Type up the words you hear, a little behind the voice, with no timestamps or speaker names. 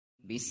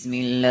بسم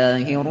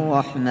الله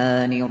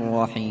الرحمن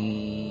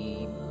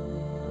الرحيم.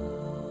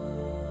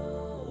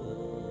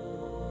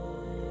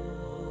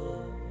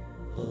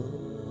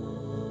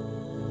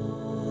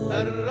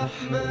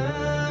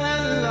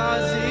 الرحمن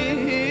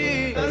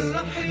العزيز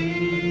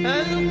الرحيم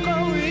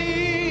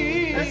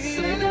القوي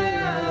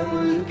السلام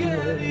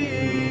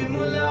الكريم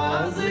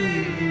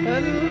العظيم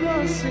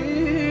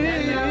البصير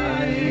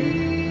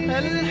العليم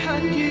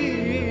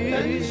الحكيم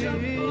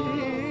الجبار.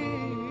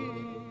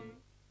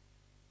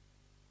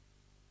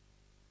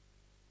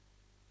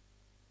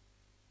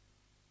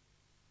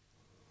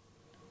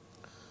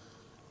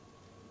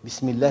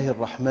 بسم الله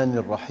الرحمن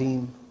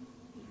الرحيم.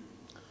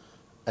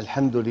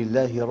 الحمد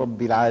لله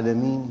رب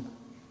العالمين،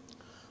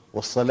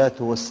 والصلاة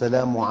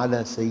والسلام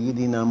على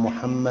سيدنا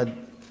محمد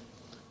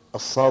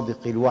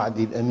الصادق الوعد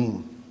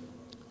الأمين.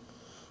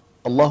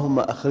 اللهم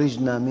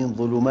أخرجنا من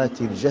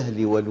ظلمات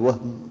الجهل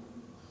والوهم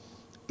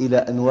إلى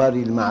أنوار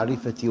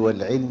المعرفة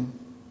والعلم،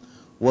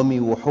 ومن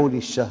وحول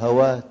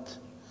الشهوات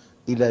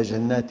إلى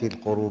جنات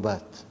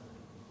القربات.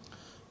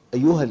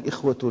 أيها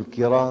الإخوة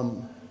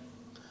الكرام،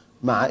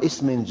 مع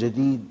اسم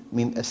جديد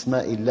من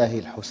أسماء الله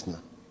الحسنى،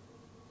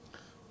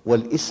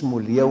 والاسم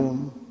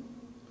اليوم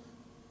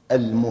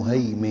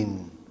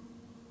المهيمن.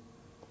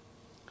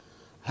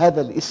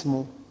 هذا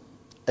الاسم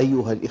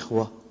أيها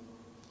الإخوة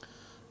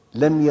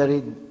لم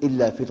يرد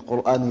إلا في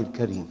القرآن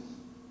الكريم،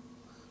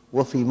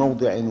 وفي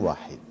موضع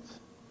واحد،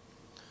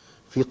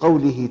 في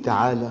قوله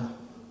تعالى: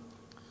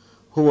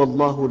 هو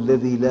الله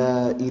الذي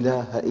لا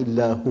إله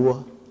إلا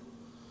هو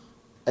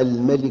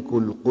الملك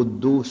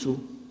القدوس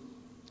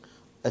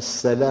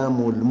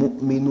السلام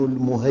المؤمن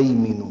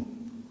المهيمن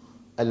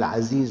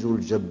العزيز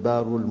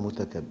الجبار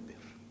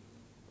المتكبر.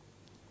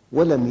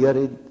 ولم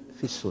يرد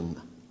في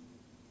السنة.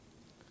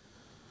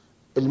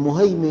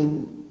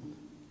 المهيمن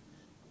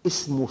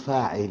اسم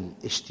فاعل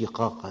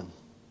اشتقاقاً.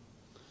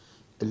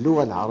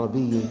 اللغة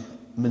العربية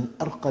من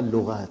أرقى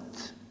اللغات،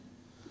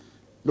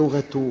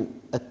 لغة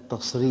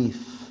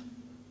التصريف.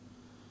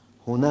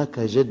 هناك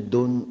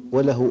جد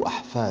وله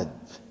أحفاد.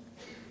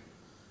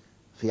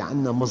 في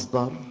عندنا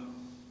مصدر،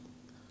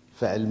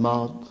 فعل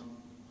ماض،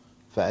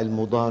 فعل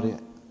مضارع،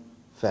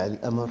 فعل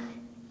أمر،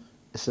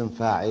 اسم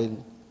فاعل،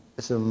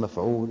 اسم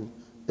مفعول،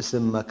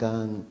 اسم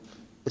مكان،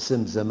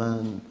 اسم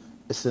زمان،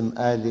 اسم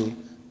آلة،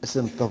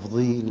 اسم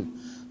تفضيل،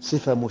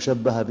 صفة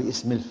مشبهة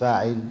باسم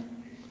الفاعل،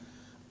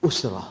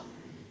 أسرة.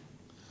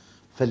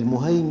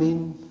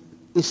 فالمهيمن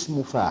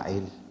اسم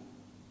فاعل.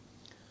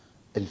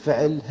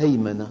 الفعل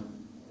هيمنة،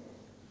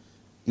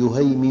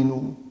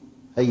 يهيمن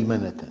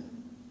هيمنة.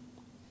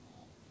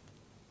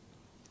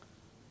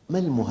 ما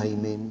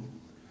المهيمن؟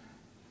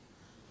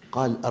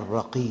 قال: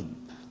 الرقيب،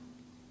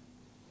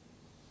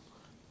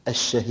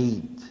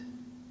 الشهيد،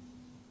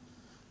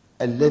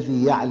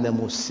 الذي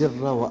يعلم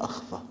السر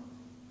وأخفى،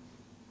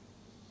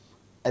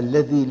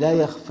 الذي لا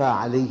يخفى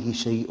عليه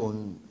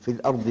شيء في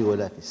الأرض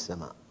ولا في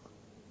السماء،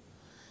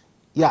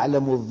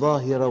 يعلم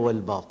الظاهر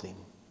والباطن،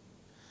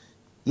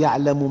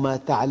 يعلم ما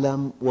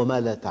تعلم وما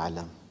لا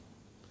تعلم،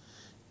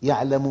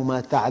 يعلم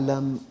ما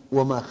تعلم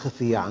وما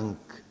خفي عنك،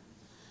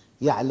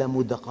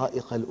 يعلم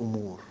دقائق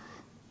الأمور،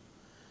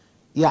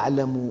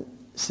 يعلم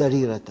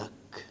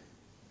سريرتك،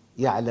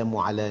 يعلم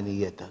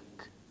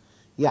علانيتك،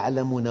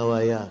 يعلم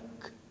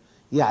نواياك،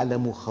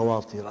 يعلم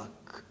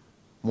خواطرك.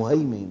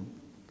 مهيمن.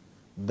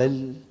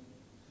 بل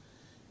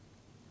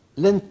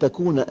لن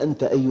تكون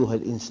أنت أيها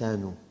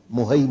الإنسان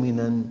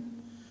مهيمناً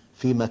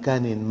في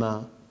مكان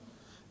ما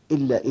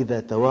إلا إذا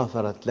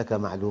توافرت لك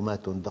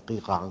معلومات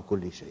دقيقة عن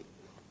كل شيء.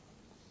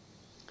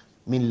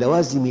 من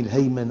لوازم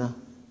الهيمنة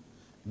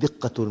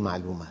دقة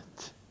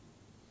المعلومات.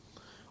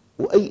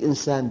 وأي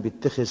إنسان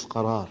يتخذ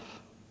قرار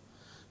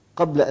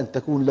قبل أن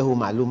تكون له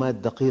معلومات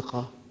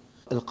دقيقة،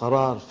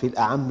 القرار في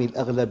الأعم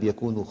الأغلب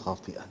يكون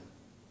خاطئاً.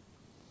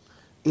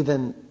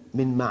 إذن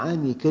من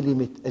معاني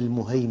كلمة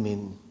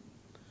المهيمن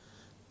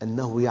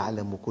أنه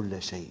يعلم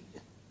كل شيء،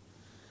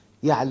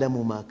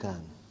 يعلم ما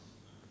كان،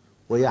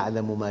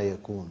 ويعلم ما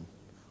يكون،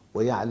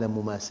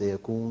 ويعلم ما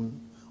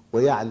سيكون،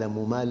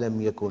 ويعلم ما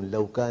لم يكن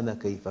لو كان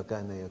كيف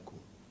كان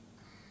يكون.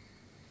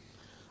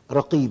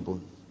 رقيب،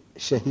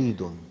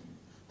 شهيد،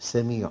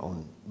 سميع،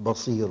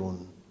 بصير،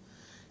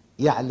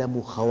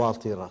 يعلم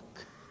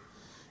خواطرك،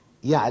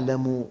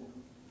 يعلم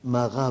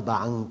ما غاب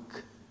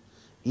عنك،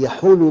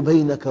 يحول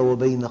بينك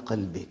وبين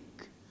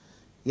قلبك،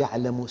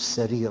 يعلم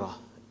السريرة،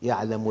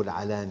 يعلم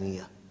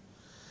العلانية،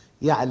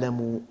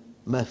 يعلم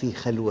ما في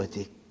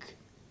خلوتك،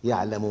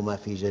 يعلم ما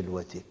في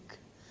جلوتك،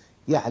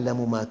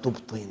 يعلم ما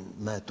تبطن،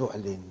 ما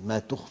تعلن، ما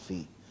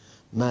تخفي،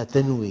 ما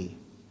تنوي.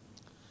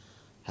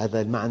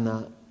 هذا المعنى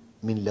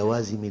من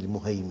لوازم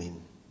المهيمن.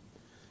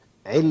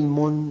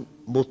 علم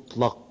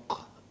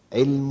مطلق،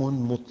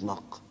 علم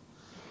مطلق.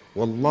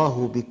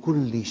 والله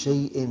بكل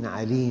شيء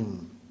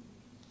عليم.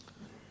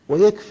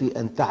 ويكفي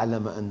أن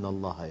تعلم أن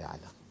الله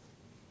يعلم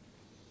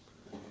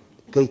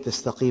كي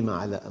تستقيم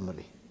على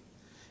أمره.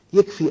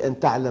 يكفي أن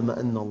تعلم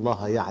أن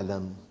الله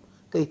يعلم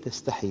كي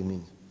تستحي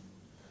منه.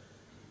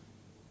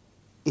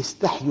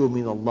 استحيوا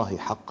من الله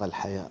حق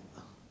الحياء،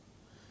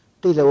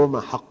 قيل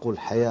وما حق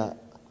الحياء؟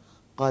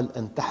 قال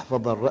أن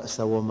تحفظ الرأس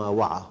وما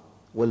وعى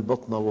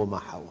والبطن وما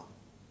حوى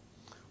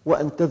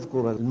وأن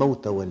تذكر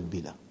الموت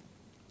والبلى.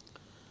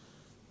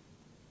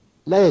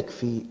 لا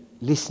يكفي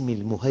لاسم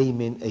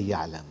المهيمن أن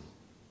يعلم،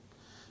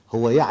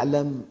 هو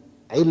يعلم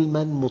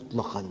علماً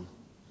مطلقاً،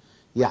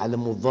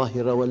 يعلم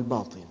الظاهر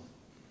والباطن،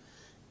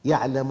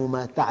 يعلم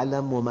ما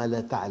تعلم وما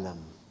لا تعلم،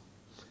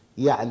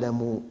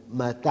 يعلم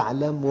ما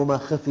تعلم وما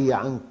خفي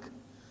عنك،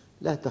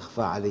 لا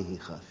تخفى عليه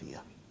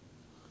خافية.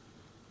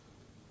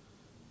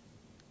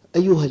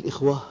 أيها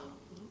الإخوة،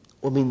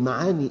 ومن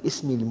معاني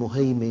اسم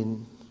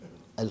المهيمن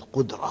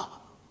القدرة،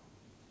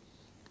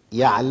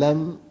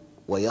 يعلم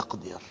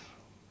ويقدر.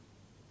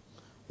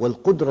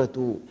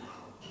 والقدرة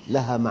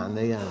لها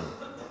معنيان: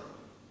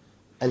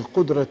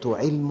 القدرة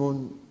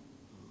علم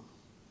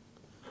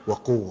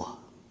وقوة،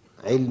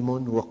 علم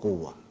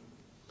وقوة.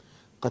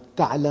 قد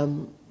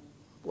تعلم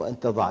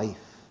وأنت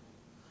ضعيف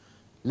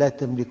لا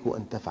تملك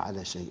أن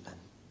تفعل شيئاً،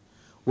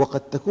 وقد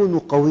تكون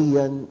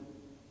قوياً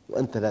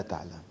وأنت لا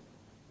تعلم.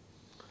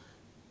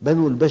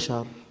 بنو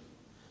البشر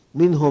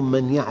منهم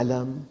من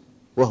يعلم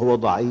وهو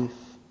ضعيف،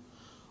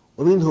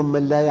 ومنهم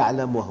من لا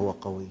يعلم وهو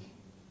قوي،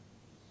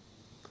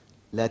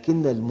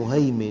 لكن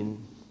المهيمن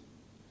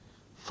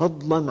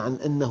فضلاً عن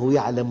أنه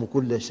يعلم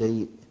كل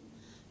شيء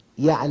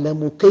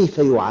يعلم كيف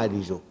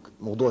يعالجك.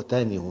 موضوع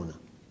ثاني هنا،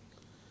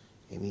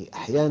 يعني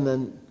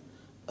أحياناً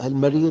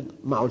المريض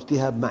معه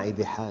التهاب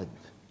معدة حاد،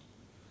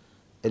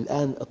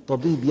 الآن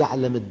الطبيب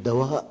يعلم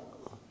الدواء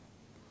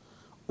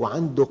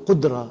وعنده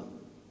قدرة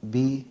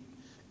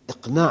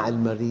بإقناع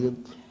المريض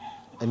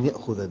أن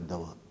يأخذ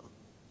الدواء.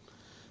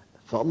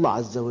 فالله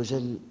عز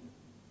وجل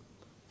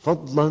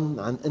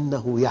فضلاً عن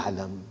أنه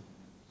يعلم،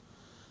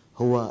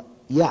 هو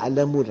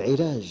يعلم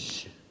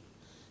العلاج،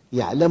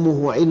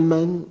 يعلمه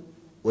علماً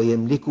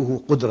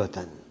ويملكه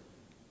قدرة،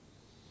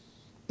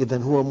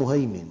 إذن هو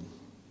مهيمن.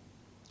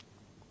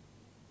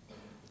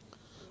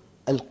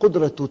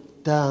 القدرة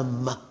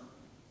التامة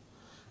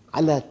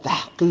على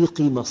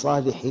تحقيق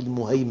مصالح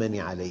المهيمن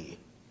عليه،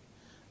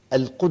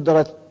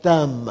 القدرة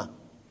التامة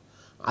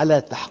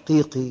على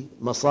تحقيق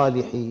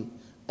مصالح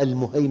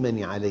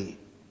المهيمن عليه.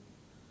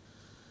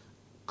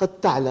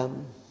 قد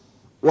تعلم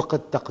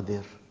وقد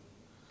تقدر،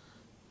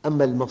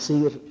 أما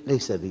المصير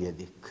ليس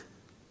بيدك،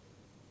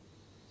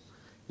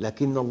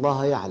 لكن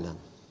الله يعلم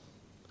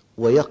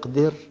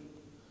ويقدر،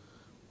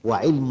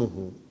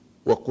 وعلمه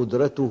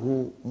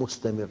وقدرته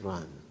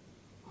مستمران.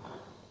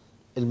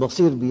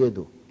 المصير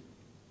بيده،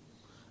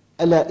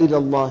 ألا إلى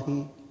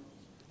الله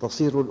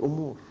تصير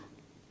الأمور.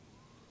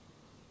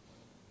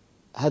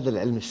 هذا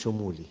العلم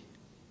الشمولي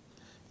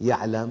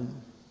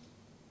يعلم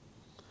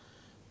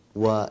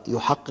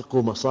ويحقق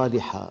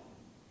مصالح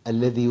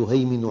الذي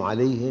يهيمن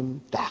عليهم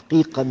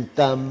تحقيقاً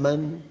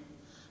تاماً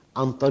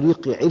عن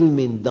طريق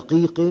علم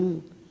دقيق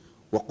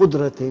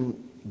وقدرة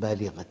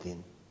بالغة،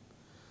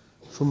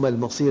 ثم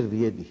المصير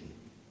بيده،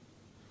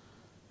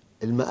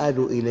 المآل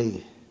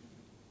إليه.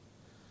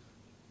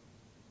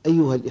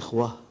 أيها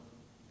الإخوة،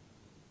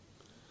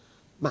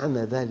 معنى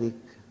ذلك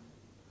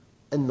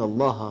أن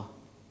الله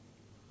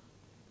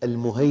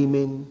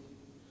المهيمن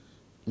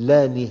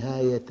لا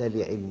نهاية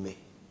لعلمه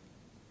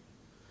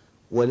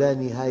ولا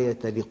نهاية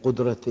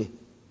لقدرته،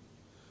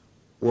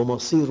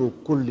 ومصير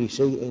كل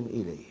شيء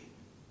إليه.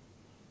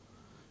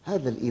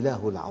 هذا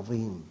الإله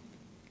العظيم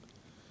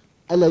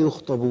ألا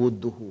يخطب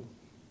وده؟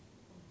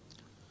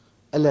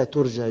 ألا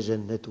ترجى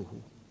جنته؟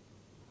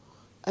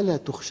 ألا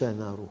تخشى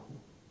ناره؟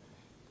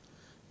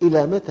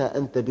 إلى متى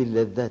أنت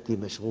باللذات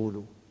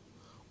مشغول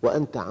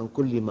وأنت عن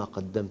كل ما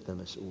قدمت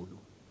مسؤول؟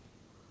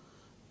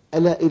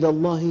 ألا إلى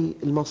الله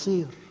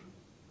المصير،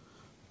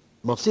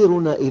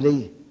 مصيرنا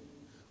إليه.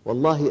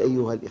 والله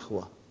أيها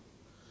الإخوة،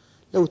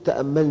 لو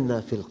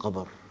تأملنا في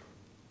القبر،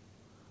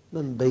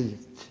 من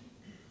بيت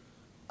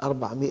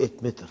 400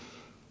 متر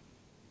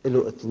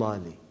له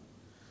إطلالة،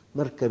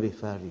 مركبة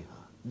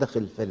فارهة،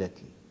 دخل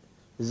فلكي،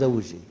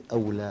 زوجة،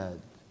 أولاد،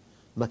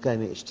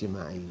 مكانة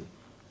اجتماعية،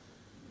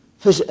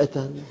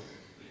 فجأة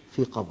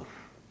في قبر.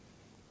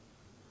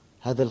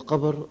 هذا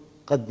القبر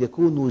قد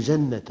يكون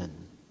جنة،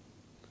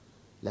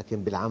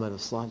 لكن بالعمل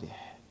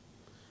الصالح،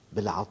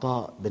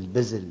 بالعطاء،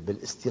 بالبذل،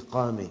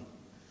 بالاستقامة.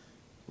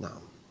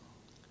 نعم،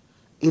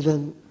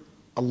 إذن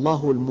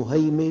الله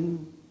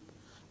المهيمن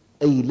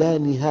أي لا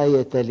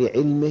نهاية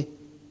لعلمه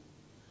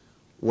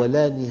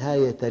ولا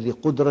نهاية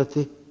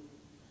لقدرته،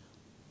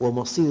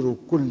 ومصير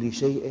كل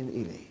شيء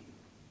إليه.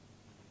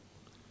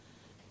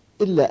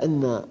 إلا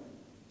أن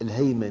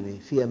الهيمنة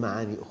فيها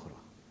معاني أخرى،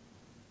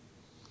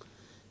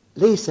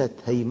 ليست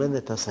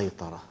هيمنة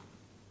سيطرة،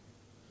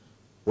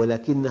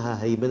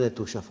 ولكنها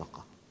هيمنة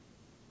شفقة.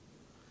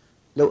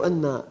 لو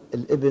أن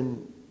الابن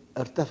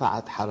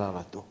ارتفعت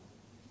حرارته،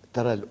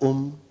 ترى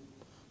الأم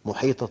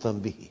محيطة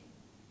به،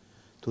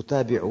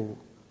 تتابع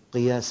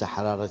قياس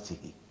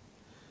حرارته،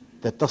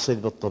 تتصل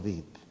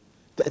بالطبيب،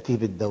 تأتي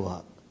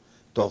بالدواء،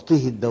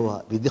 تعطيه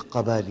الدواء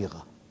بدقة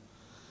بالغة.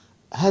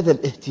 هذا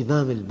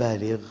الاهتمام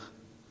البالغ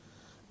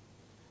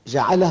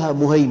جعلها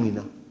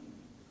مهيمنة.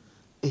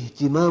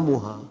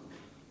 اهتمامها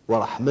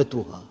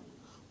ورحمتها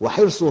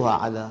وحرصها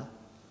على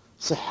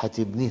صحة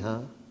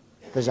ابنها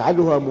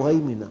تجعلها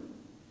مهيمنة.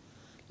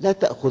 لا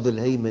تأخذ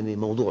الهيمنة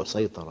موضوع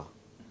سيطرة.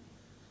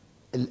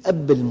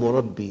 الأب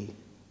المربي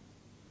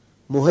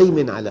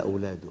مهيمن على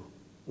أولاده.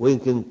 وين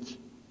كنت؟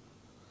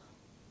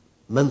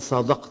 من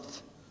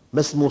صادقت؟ ما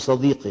اسم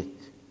صديقك؟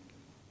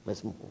 ما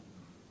اسمه؟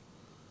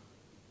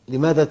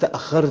 لماذا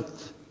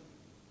تأخرت؟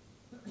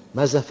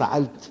 ماذا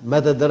فعلت؟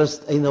 ماذا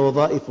درست؟ أين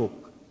وظائفك؟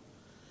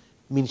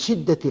 من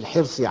شدة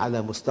الحرص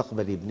على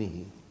مستقبل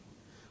ابنه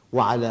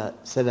وعلى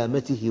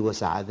سلامته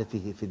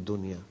وسعادته في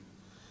الدنيا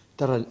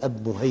ترى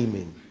الأب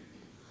مهيمن.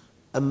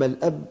 أما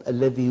الأب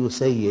الذي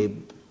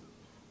يسيب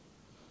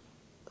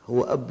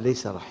هو أب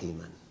ليس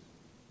رحيما،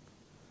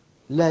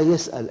 لا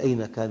يسأل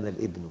أين كان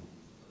الابن.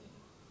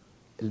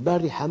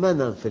 البارحة ما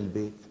نام في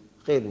البيت،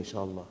 خير إن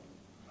شاء الله،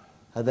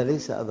 هذا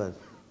ليس أبا.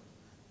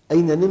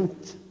 أين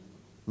نمت؟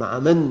 مع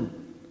من؟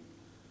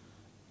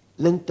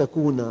 لن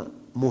تكون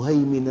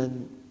مهيمنا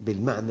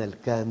بالمعنى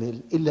الكامل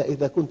إلا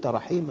إذا كنت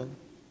رحيما.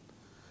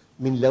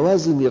 من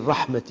لوازم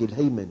الرحمة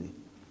الهيمنة،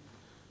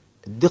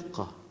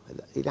 الدقة.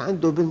 إذا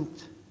عنده بنت،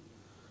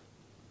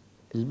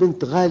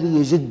 البنت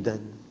غالية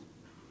جدا،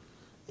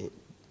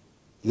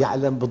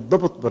 يعلم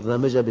بالضبط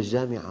برنامجها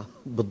بالجامعة،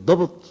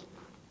 بالضبط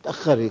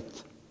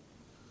تأخرت.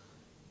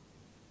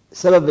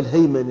 سبب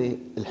الهيمنة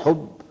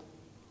الحب،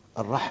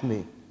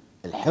 الرحمة،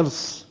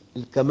 الحرص،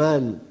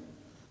 الكمال.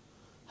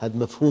 هذا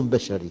مفهوم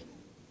بشري،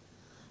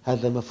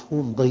 هذا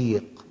مفهوم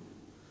ضيق.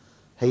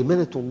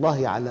 هيمنة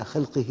الله على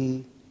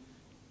خلقه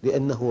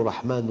لأنه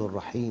رحمن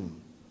رحيم.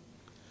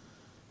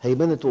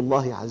 هيمنة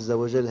الله عز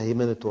وجل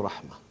هيمنة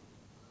رحمة،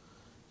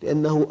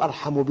 لأنه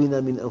أرحم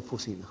بنا من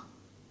أنفسنا،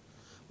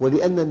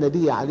 ولأن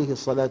النبي عليه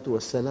الصلاة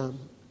والسلام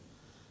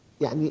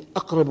يعني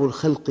أقرب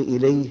الخلق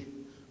إليه،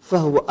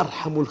 فهو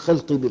أرحم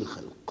الخلق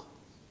بالخلق،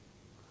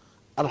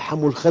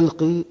 أرحم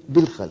الخلق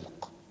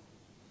بالخلق.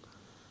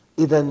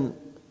 إذن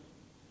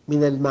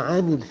من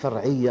المعاني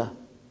الفرعية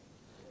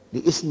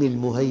لاسم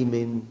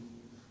المهيمن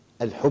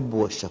الحب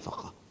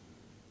والشفقة.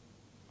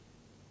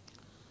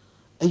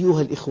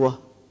 أيها الإخوة،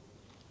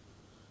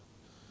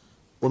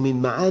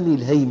 ومن معاني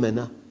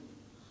الهيمنة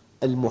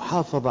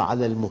المحافظة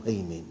على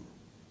المهيمن،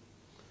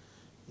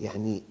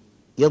 يعني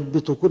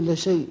يضبط كل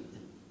شيء.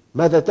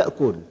 ماذا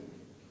تأكل؟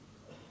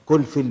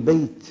 كل في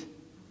البيت،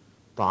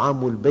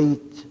 طعام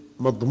البيت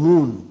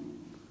مضمون،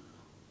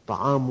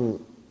 طعام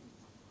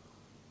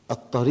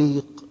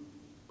الطريق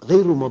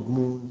غير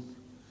مضمون.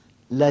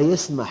 لا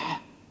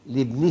يسمح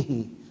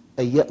لابنه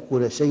أن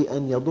يأكل شيئا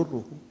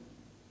يضره.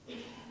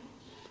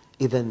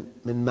 إذن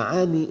من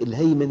معاني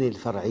الهيمنة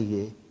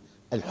الفرعية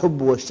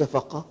الحب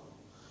والشفقة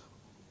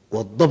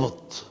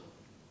والضبط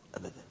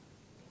أبدا.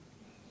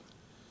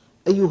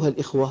 أيها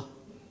الإخوة،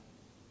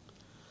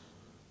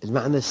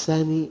 المعنى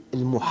الثاني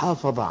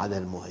المحافظة على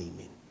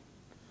المهيمن،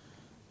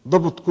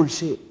 ضبط كل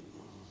شيء.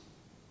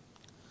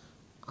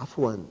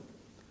 عفواً،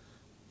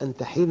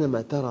 أنت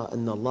حينما ترى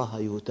أن الله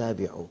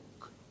يتابعك،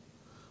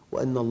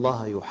 وأن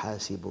الله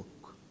يحاسبك،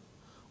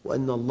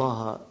 وأن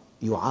الله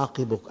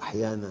يعاقبك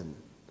أحياناً،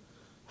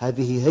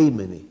 هذه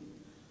هيمنة،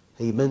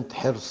 هيمنة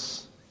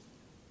حرص،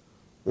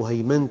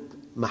 وهيمنة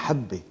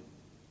محبة،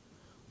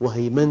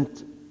 وهيمنة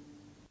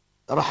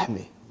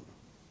رحمة.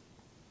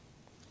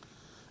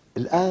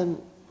 الآن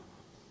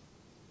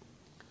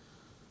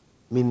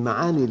من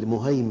معاني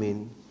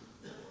المهيمن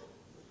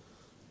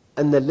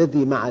أن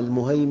الذي مع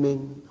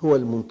المهيمن هو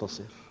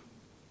المنتصر.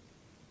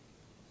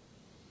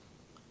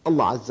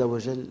 الله عز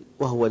وجل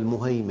وهو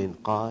المهيمن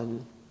قال: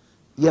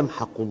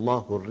 يمحق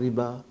الله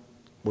الربا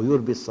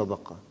ويربي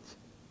الصدقات.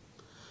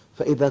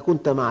 فإذا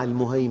كنت مع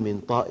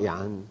المهيمن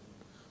طائعاً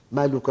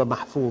مالك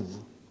محفوظ،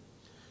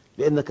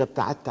 لأنك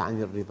ابتعدت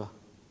عن الربا.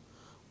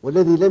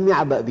 والذي لم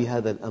يعبأ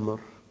بهذا الأمر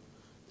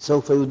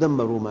سوف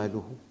يدمر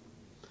ماله.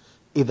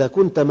 إذا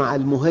كنت مع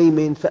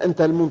المهيمن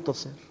فأنت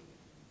المنتصر.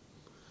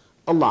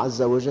 الله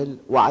عز وجل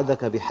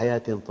وعدك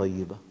بحياة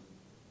طيبة،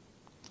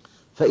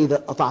 فإذا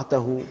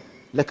أطعته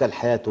لك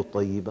الحياة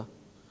الطيبة.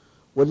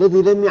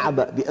 والذي لم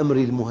يعبأ بأمر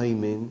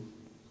المهيمن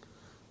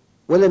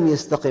ولم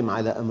يستقم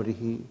على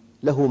أمره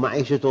له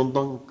معيشة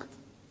ضنك.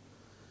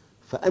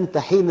 فأنت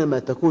حينما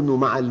تكون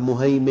مع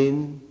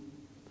المهيمن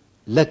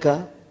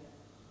لك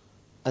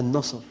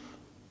النصر،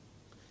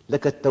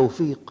 لك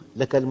التوفيق،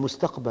 لك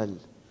المستقبل.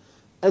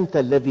 أنت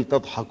الذي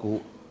تضحك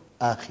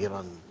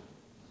آخراً.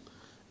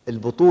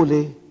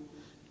 البطولة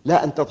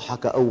لا أن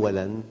تضحك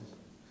أولاً،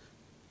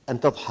 أن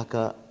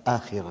تضحك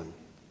آخراً.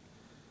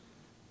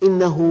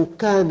 إنه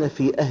كان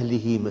في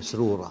أهله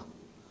مسرورا.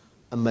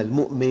 أما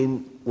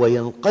المؤمن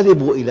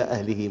وينقلب إلى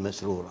أهله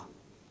مسرورا.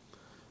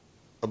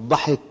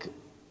 الضحك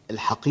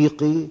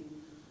الحقيقي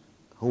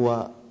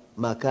هو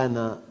ما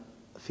كان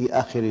في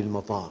آخر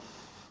المطاف.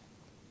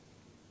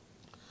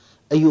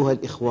 أيها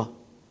الإخوة،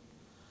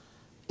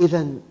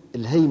 إذن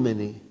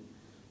الهيمنة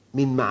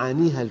من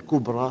معانيها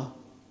الكبرى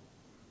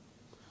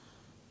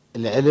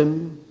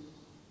العلم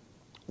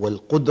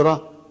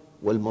والقدرة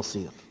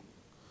والمصير.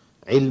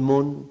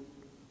 علم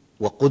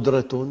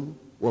وقدرة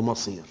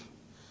ومصير.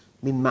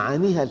 من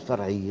معانيها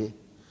الفرعية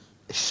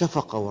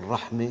الشفقة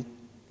والرحمة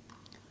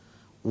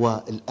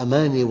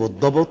والأمانة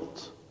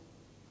والضبط،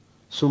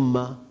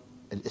 ثم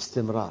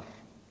الاستمرار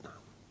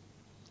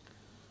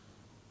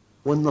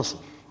والنصر.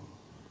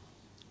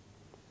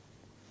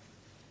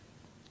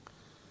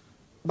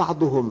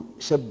 بعضهم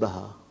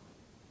شبه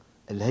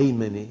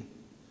الهيمنة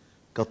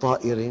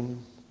كطائر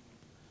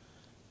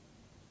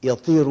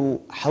يطير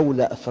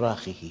حول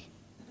أفراخه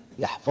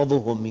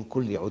يحفظهم من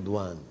كل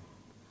عدوان،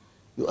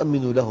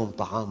 يؤمن لهم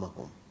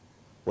طعامهم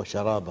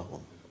وشرابهم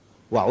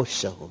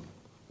وعشهم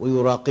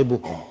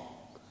ويراقبهم.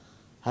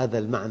 هذا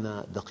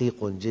المعنى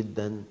دقيق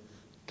جدا،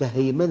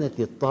 كهيمنة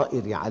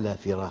الطائر على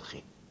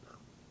فراخه.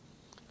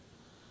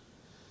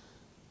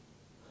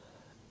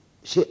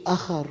 شيء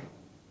آخر،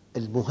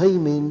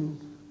 المهيمن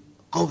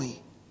قوي،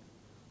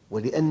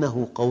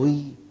 ولأنه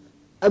قوي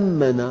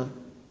أمن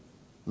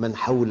من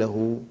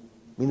حوله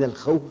من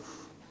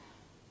الخوف.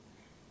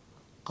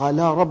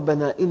 قالا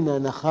ربنا إنا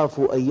نخاف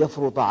أن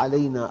يفرط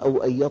علينا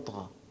أو أن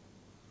يطغى،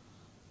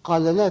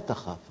 قال لا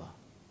تخافا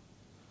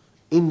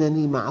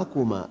إنني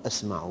معكما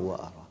أسمع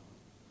وأرى،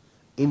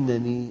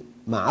 إنني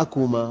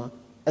معكما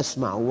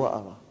أسمع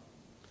وأرى.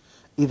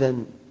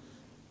 إذن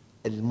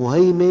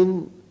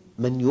المهيمن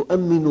من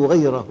يؤمن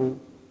غيره،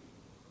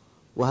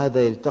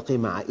 وهذا يلتقي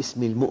مع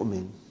اسم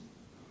المؤمن.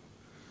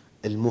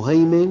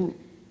 المهيمن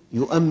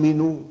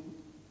يؤمن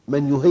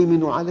من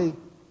يهيمن عليه.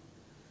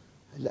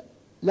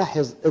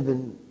 لاحظ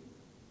ابن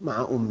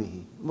مع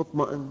أمه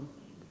مطمئن،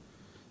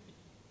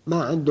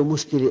 ما عنده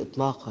مشكلة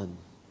إطلاقاً،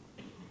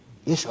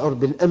 يشعر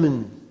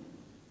بالأمن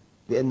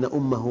لأن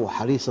أمه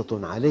حريصة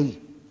عليه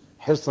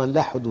حرصاً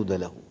لا حدود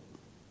له.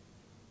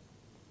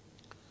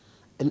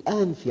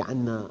 الآن في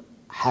عنا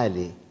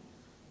حالة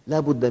لا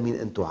بد من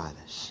أن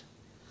تعالج.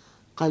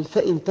 قال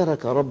فإن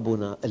ترك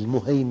ربنا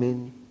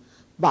المهيمن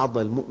بعض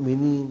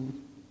المؤمنين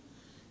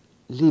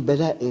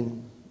لبلاء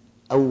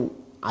أو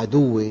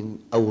عدو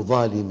أو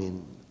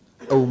ظالم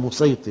أو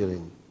مسيطر،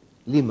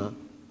 لما؟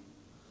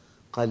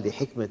 قال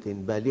لحكمة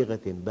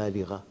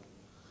بالغة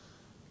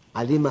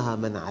علمها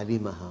من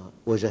علمها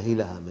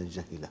وجهلها من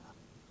جهلها.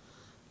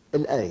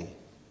 الآية: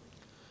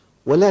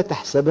 ولا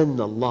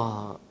تحسبن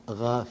الله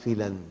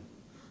غافلاً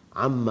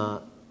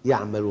عما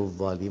يعمل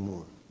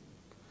الظالمون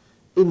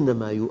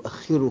إنما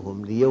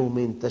يؤخرهم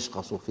ليوم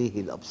تشخص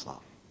فيه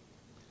الأبصار.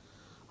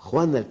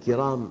 أخواننا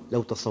الكرام،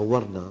 لو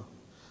تصورنا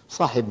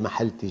صاحب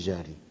محل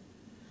تجاري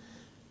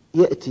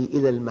يأتي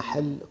إلى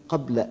المحل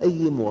قبل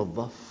أي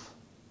موظف،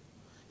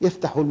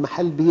 يفتح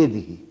المحل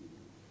بيده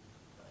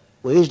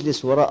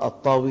ويجلس وراء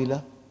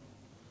الطاولة،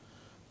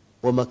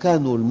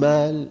 ومكان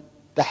المال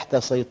تحت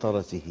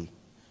سيطرته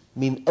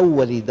من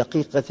أول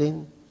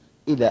دقيقة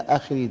إلى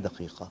آخر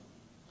دقيقة.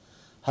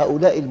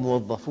 هؤلاء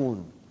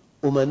الموظفون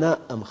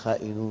أمناء أم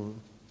خائنون؟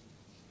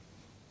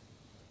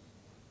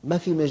 ما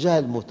في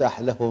مجال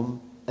متاح لهم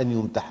أن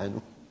يمتحنوا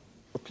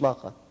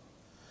إطلاقاً.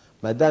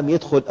 ما دام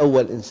يدخل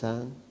أول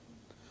إنسان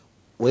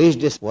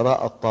ويجلس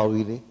وراء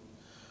الطاولة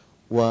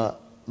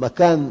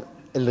ومكان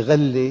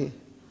الغلة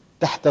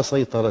تحت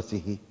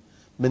سيطرته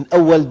من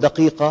أول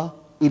دقيقة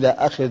إلى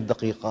آخر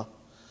دقيقة،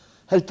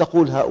 هل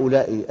تقول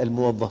هؤلاء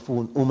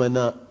الموظفون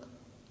أمناء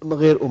أم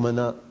غير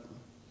أمناء؟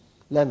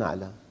 لا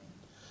نعلم.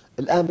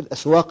 الآن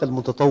بالأسواق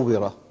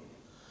المتطورة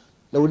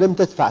لو لم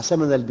تدفع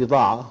ثمن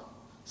البضاعة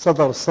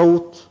صدر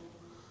صوت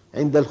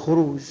عند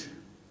الخروج.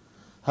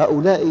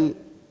 هؤلاء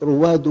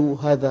رواد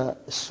هذا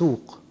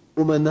السوق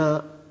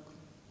أمناء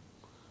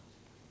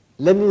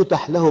لم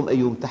يتح لهم أن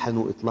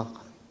يمتحنوا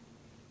إطلاقاً.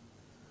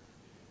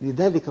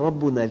 لذلك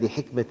ربنا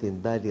لحكمة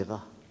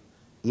بالغة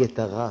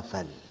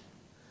يتغافل.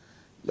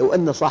 لو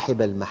أن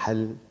صاحب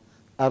المحل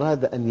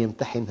أراد أن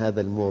يمتحن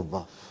هذا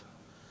الموظف،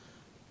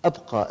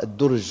 أبقى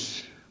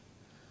الدرج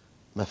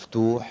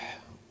مفتوح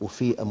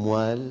وفيه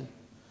أموال،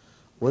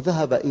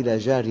 وذهب إلى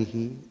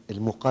جاره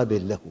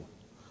المقابل له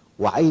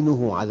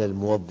وعينه على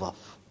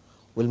الموظف،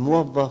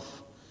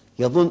 والموظف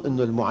يظن أن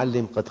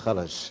المعلم قد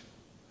خرج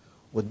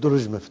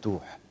والدرج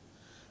مفتوح.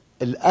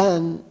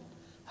 الآن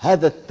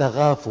هذا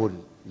التغافل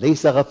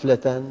ليس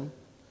غفلة،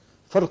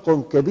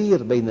 فرق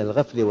كبير بين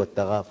الغفلة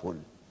والتغافل.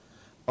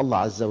 الله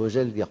عز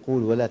وجل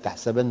يقول ولا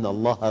تحسبن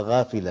الله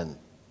غافلاً،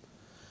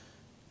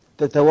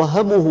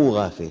 تتوهمه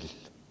غافل،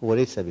 هو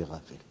ليس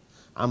بغافل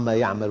عما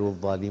يعمل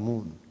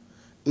الظالمون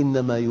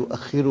إنما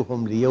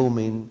يؤخرهم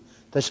ليوم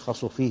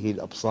تشخص فيه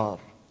الأبصار.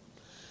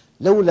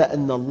 لولا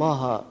أن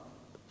الله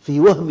في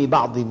وهم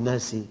بعض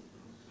الناس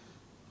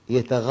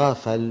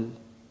يتغافل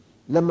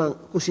لما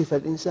كشف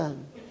الإنسان.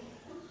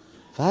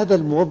 فهذا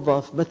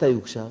الموظف متى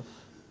يكشف؟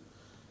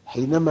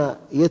 حينما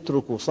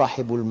يترك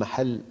صاحب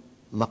المحل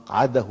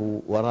مقعده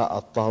وراء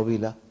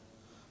الطاولة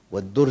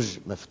والدرج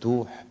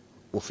مفتوح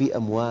وفي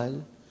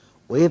أموال،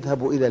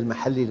 ويذهب إلى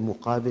المحل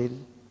المقابل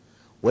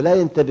ولا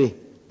ينتبه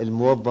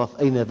الموظف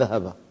أين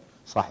ذهب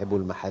صاحب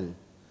المحل.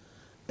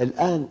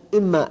 الآن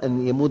إما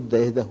أن يمد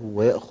يده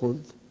ويأخذ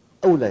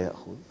أو لا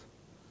يأخذ.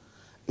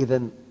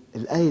 إذن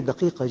الآية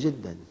دقيقة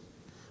جدا،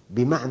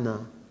 بمعنى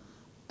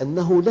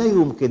أنه لا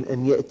يمكن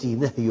أن يأتي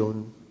نهي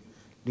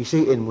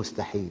لشيء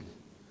مستحيل.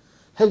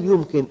 هل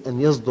يمكن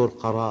أن يصدر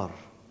قرار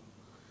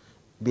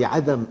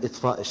بعدم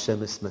إطفاء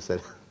الشمس مثلا؟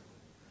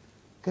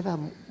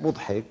 كلام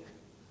مضحك،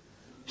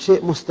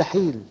 شيء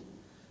مستحيل.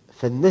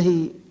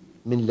 فالنهي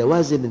من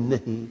لوازم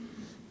النهي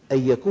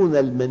أن يكون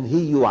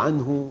المنهي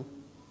عنه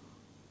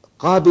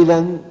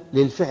قابلاً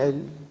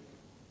للفعل.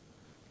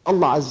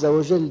 الله عز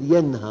وجل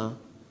ينهى: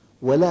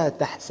 ولا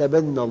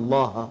تحسبن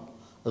الله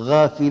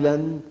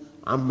غافلاً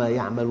عما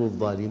يعمل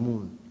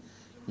الظالمون،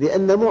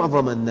 لأن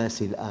معظم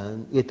الناس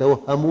الآن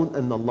يتوهمون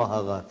أن الله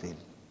غافل.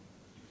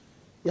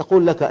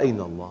 يقول لك: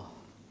 أين الله؟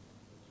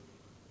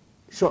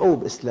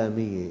 شعوب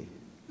إسلامية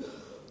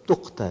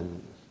تقتل،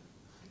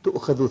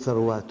 تؤخذ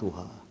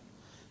ثرواتها،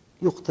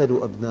 يقتل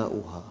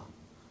أبناؤها،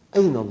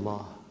 أين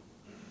الله؟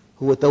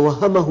 هو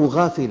توهمه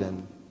غافلاً.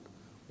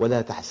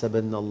 ولا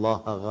تحسبن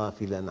الله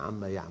غافلاً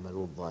عما يعمل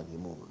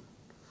الظالمون،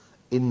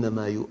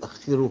 إنما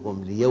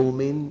يؤخرهم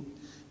ليوم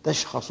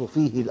تشخص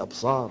فيه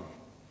الأبصار.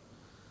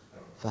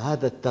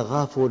 فهذا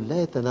التغافل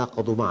لا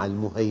يتناقض مع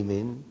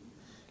المهيمن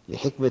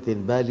لحكمة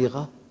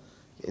بالغة،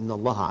 لأن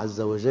الله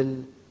عز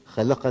وجل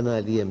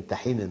خلقنا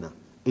ليمتحننا،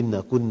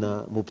 إنا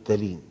كنا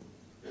مبتلين.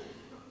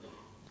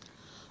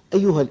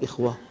 أيها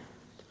الإخوة،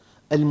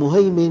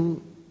 المهيمن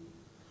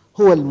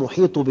هو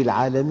المحيط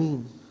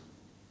بالعالمين،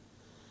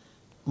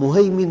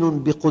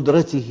 مهيمن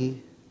بقدرته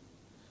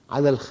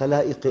على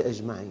الخلائق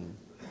أجمعين،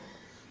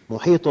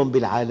 محيط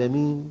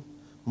بالعالمين،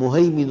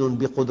 مهيمن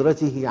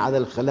بقدرته على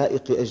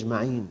الخلائق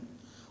أجمعين،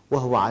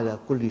 وهو على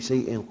كل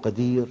شيء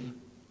قدير،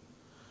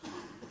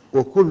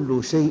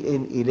 وكل شيء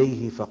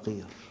إليه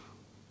فقير،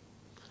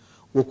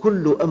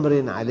 وكل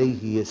أمر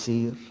عليه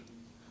يسير،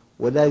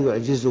 ولا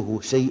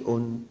يعجزه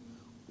شيء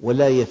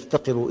ولا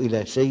يفتقر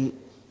إلى شيء،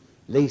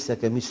 ليس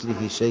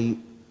كمثله شيء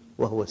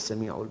وهو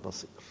السميع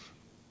البصير.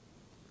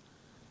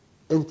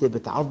 أنت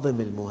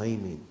بتعظم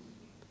المهيمن،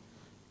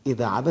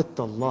 إذا عبدت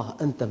الله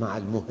أنت مع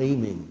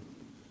المهيمن.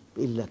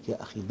 يقول لك: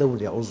 يا أخي،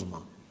 دولة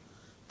عظمى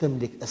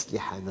تملك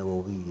أسلحة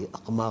نووية،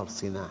 أقمار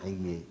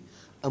صناعية،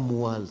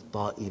 أموال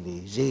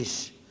طائلة،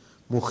 جيش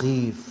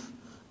مخيف،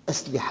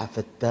 أسلحة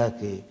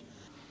فتاكة.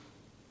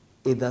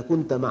 إذا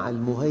كنت مع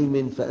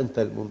المهيمن فأنت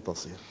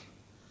المنتصر،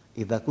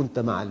 إذا كنت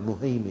مع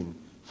المهيمن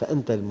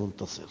فأنت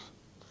المنتصر.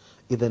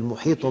 إذا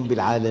محيط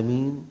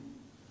بالعالمين،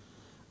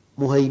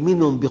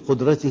 مهيمن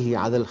بقدرته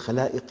على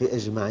الخلائق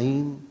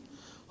أجمعين،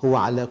 هو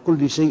على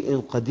كل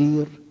شيء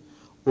قدير،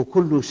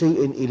 وكل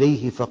شيء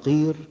إليه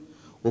فقير،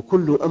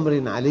 وكل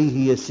أمر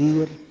عليه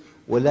يسير،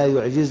 ولا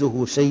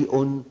يعجزه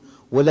شيء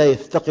ولا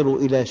يفتقر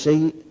إلى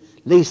شيء،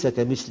 ليس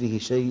كمثله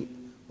شيء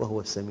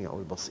وهو السميع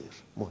البصير.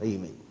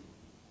 مهيمن،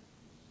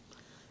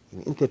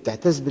 يعني أنت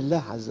بتعتز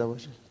بالله عز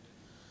وجل،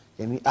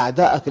 يعني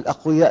أعداءك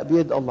الأقوياء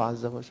بيد الله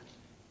عز وجل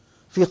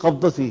في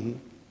قبضته.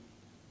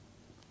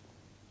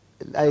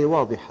 الآية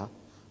واضحة: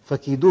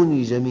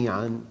 فكيدوني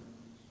جميعاً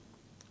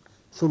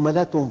ثم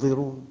لا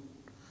تنظرون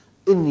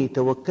إني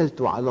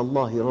توكلت على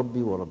الله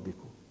ربي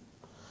وربكم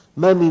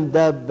ما من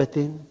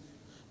دابة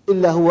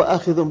إلا هو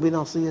آخذ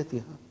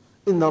بناصيتها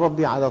إن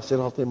ربي على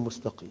صراط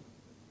مستقيم.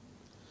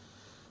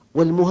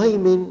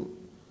 والمهيمن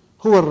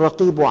هو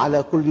الرقيب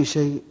على كل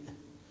شيء،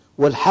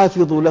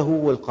 والحافظ له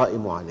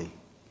والقائم عليه.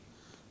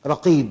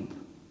 رقيب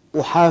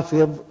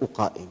وحافظ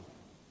وقائم.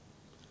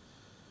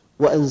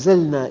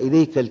 وأنزلنا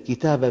إليك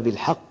الكتاب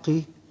بالحق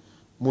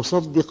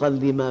مصدقاً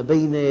لما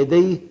بين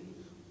يديه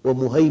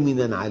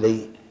ومهيمناً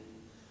عليه.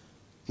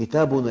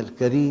 كتابنا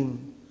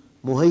الكريم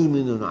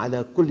مهيمن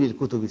على كل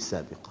الكتب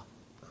السابقة،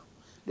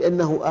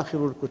 لأنه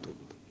آخر الكتب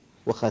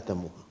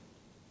وخاتمها.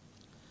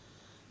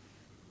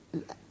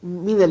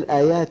 من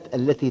الآيات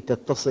التي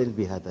تتصل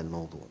بهذا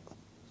الموضوع: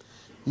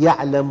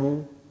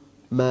 يعلم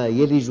ما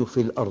يلج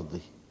في الأرض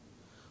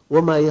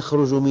وما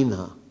يخرج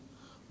منها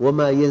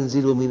وما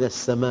ينزل من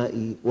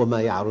السماء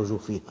وما يعرج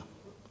فيها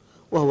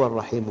وهو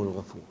الرحيم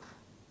الغفور.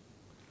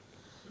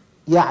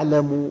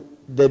 يعلم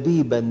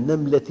دبيب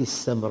النملة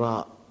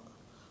السمراء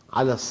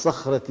على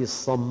الصخرة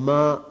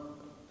الصماء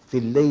في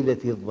الليلة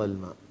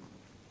الظلماء.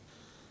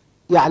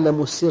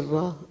 يعلم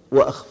السر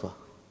وأخفى،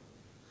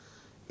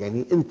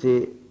 يعني أنت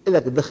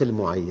لك دخل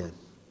معين،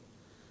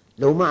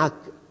 لو معك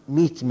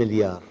 100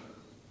 مليار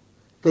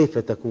كيف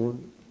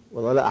تكون؟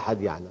 والله لا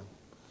أحد يعلم.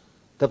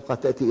 تبقى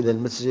تأتي إلى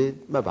المسجد؟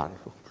 ما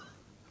بعرفه.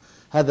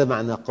 هذا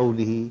معنى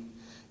قوله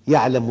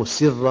يعلم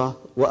السر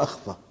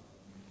وأخفى.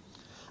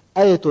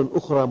 آية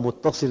أخرى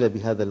متصلة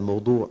بهذا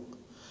الموضوع: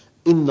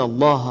 إن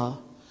الله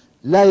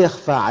لا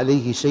يخفى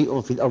عليه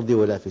شيء في الأرض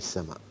ولا في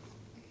السماء.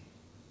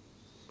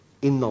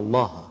 إن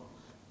الله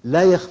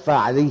لا يخفى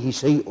عليه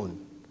شيء.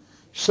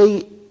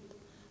 شيء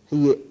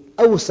هي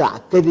أوسع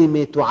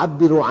كلمة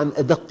تعبر عن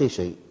أدق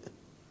شيء،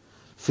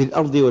 في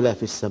الأرض ولا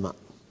في السماء.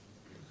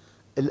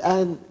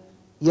 الآن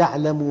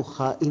يعلم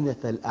خائنة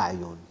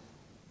الأعين،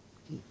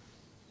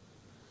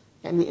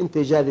 يعني أنت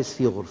جالس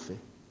في غرفة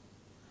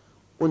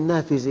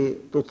والنافذة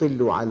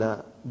تطل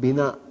على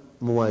بناء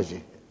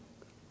مواجه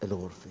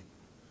الغرفة،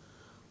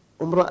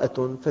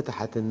 امرأة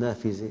فتحت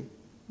النافذة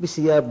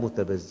بثياب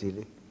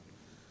متبذلة.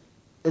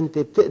 أنت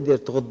بتقدر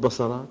تغض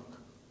بصرك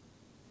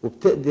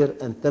وبتقدر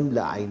أن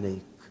تملأ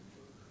عينيك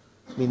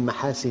من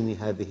محاسن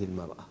هذه؟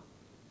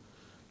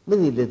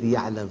 من الذي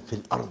يعلم في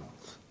الأرض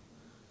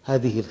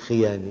هذه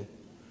الخيانة؟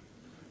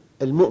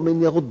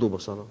 المؤمن يغض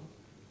بصره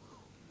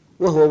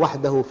وهو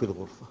وحده في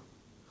الغرفة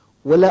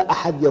ولا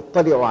أحد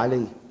يطلع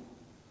عليه.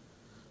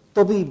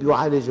 طبيب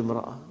يعالج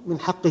امرأة من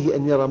حقه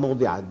أن يرى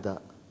موضع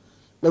الداء،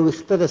 لو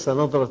اختلس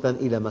نظرة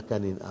إلى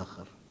مكان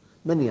آخر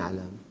من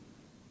يعلم؟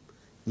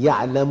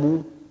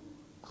 يعلم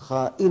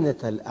خائنة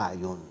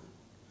الأعين،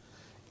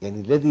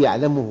 يعني الذي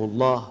يعلمه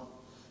الله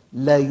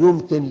لا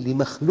يمكن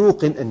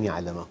لمخلوق أن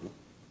يعلمه.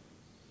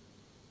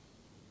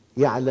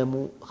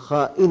 يعلم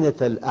خائنة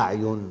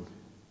الأعين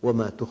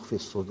وما تخفي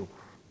الصدور.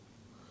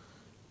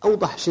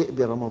 أوضح شيء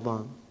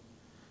برمضان،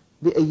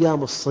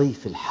 بأيام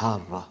الصيف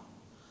الحارة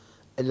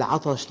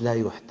العطش لا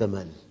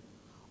يحتمل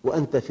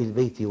وأنت في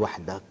البيت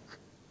وحدك،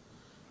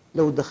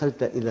 لو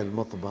دخلت إلى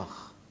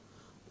المطبخ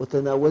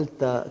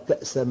وتناولت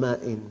كأس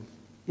ماء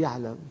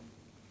يعلم.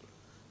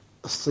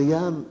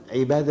 الصيام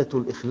عبادة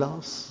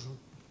الإخلاص.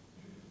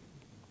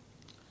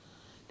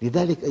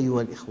 لذلك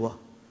أيها الإخوة،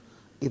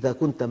 إذا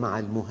كنت مع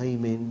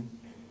المهيمن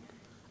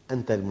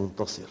أنت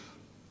المنتصر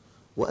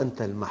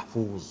وأنت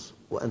المحفوظ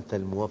وأنت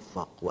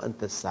الموفق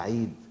وأنت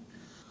السعيد.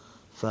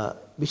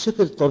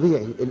 فبشكل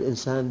طبيعي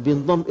الإنسان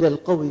ينضم إلى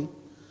القوي.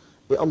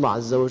 الله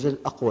عز وجل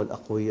أقوى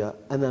الأقوياء،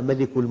 أنا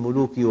ملك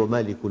الملوك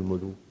ومالك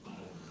الملوك،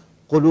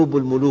 قلوب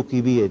الملوك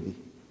بيدي،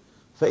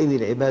 فإن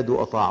العباد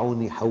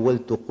أطاعوني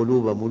حولت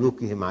قلوب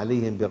ملوكهم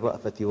عليهم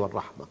بالرأفة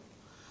والرحمة،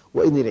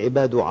 وإن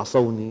العباد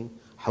عصوني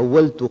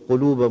حولت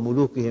قلوب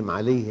ملوكهم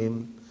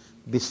عليهم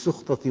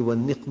بالسخطة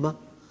والنقمة.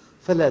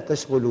 فلا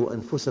تشغلوا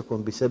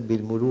أنفسكم بسب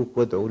الملوك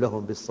وادعوا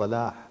لهم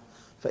بالصلاح،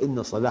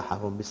 فإن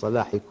صلاحهم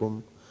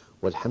بصلاحكم،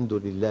 والحمد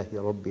لله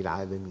رب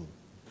العالمين.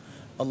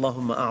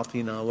 اللهم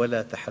أعطنا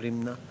ولا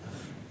تحرمنا،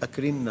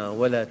 أكرمنا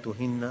ولا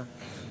تهنا،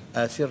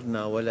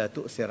 آثرنا ولا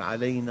تؤثر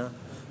علينا،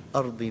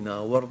 أرضنا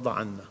وارض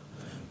عنا.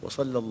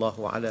 وصلى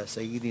الله على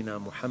سيدنا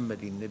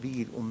محمد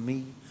النبي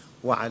الأمي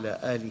وعلى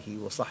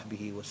آله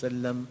وصحبه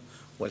وسلم،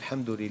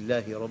 والحمد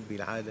لله رب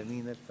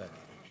العالمين.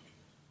 الفاتحة.